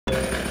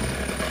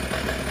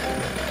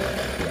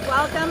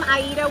Welcome,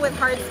 Aida with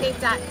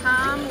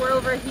Hardscape.com. We're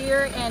over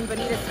here in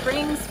Bonita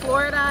Springs,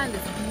 Florida, in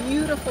this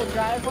beautiful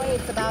driveway.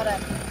 It's about a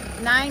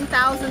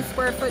 9,000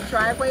 square foot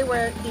driveway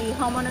where the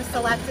homeowner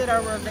selected our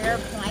Rovere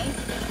Plank.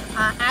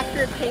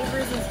 Accurate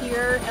Pavers is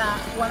here,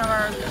 one of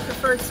our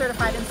preferred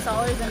certified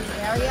installers in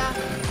the area,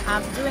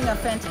 doing a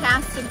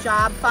fantastic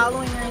job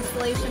following your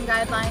installation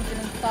guidelines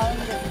and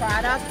installing your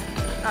product.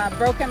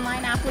 Broken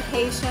line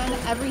application,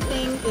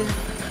 everything is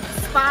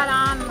spot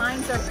on,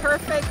 lines are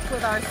perfect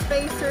with our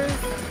spacers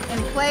in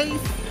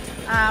place.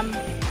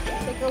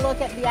 Take a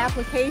look at the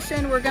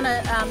application. We're going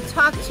to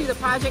talk to the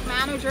project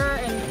manager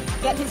and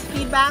get his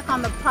feedback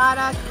on the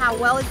product, how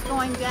well it's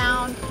going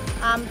down,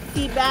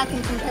 feedback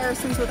and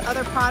comparisons with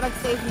other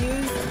products they've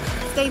used.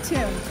 Stay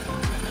tuned.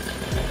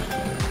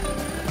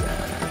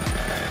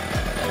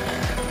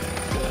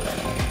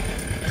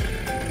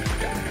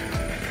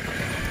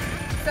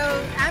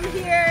 So I'm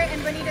here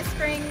in Bonita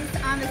Springs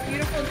on this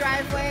beautiful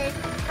driveway.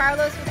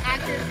 Carlos with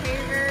Accurate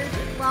Pavers,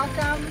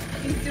 welcome.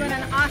 He's doing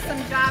an awesome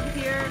job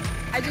here.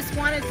 I just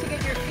wanted to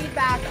get your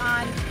feedback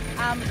on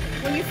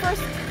when you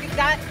first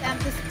got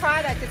this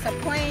product. It's a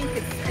plank,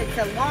 it's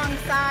a long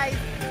size.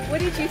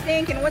 What did you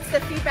think, and what's the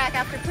feedback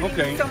after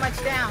putting so much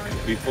down?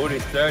 Before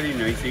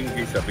starting, I think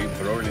it's a big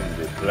problem,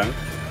 the plank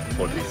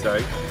for the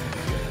size.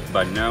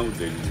 But now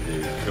the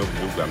shop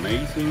looks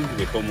amazing.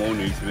 The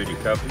homeowner is very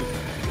happy.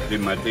 The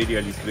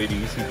material is very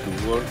easy to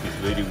work. It's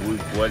very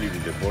good quality,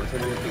 the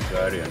porcelain, the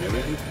carry and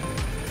everything.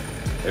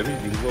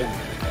 Everything goes.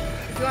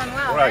 Doing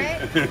well, right?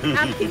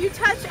 Can you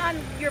touch on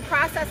your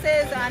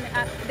processes? On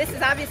this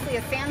is obviously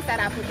a sandset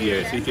application.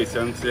 Yes, it's a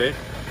sunset.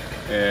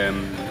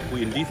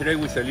 In this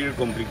driveway it's a little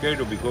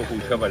complicated because we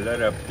have a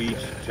lot of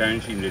pitch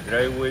change in the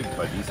driveway,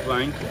 but it's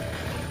fine.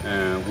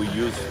 We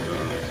use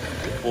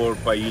 4 or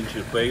 5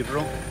 inches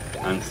paver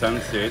and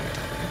sunset.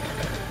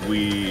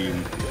 We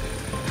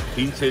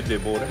inset the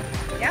border.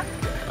 Yep.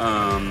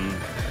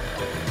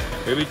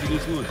 Everything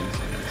is good.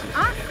 It's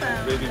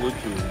awesome. Very good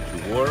to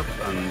work,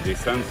 and the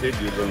sunset,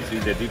 you don't see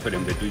the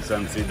difference between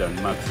sunset and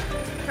max.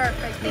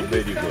 Perfect. Thank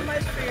you so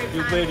much for your time.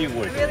 You're very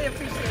welcome. I really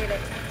appreciate it.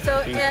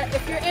 So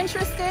if you're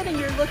interested and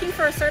you're looking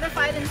for a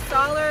certified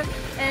installer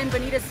in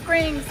Bonita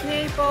Springs,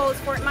 Naples,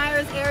 Fort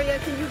Myers area,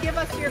 can you give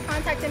us your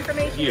contact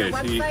information, your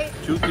website?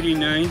 Yes,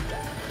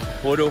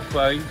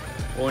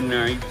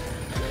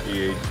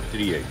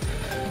 239-405-0938.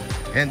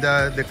 And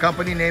the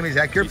company name is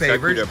Accurate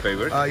Pavers.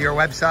 Your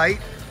website?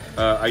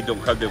 I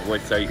don't have the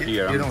website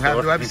here. You don't have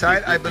the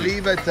website? I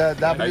believe it's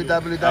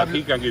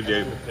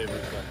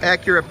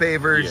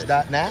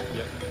www.accuratepavers.net.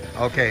 Yep.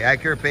 Okay,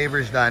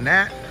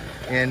 accuratepavers.net.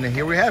 And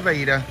here we have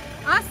Aida.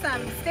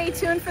 Awesome. Stay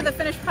tuned for the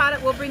finished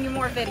product. We'll bring you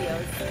more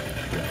videos.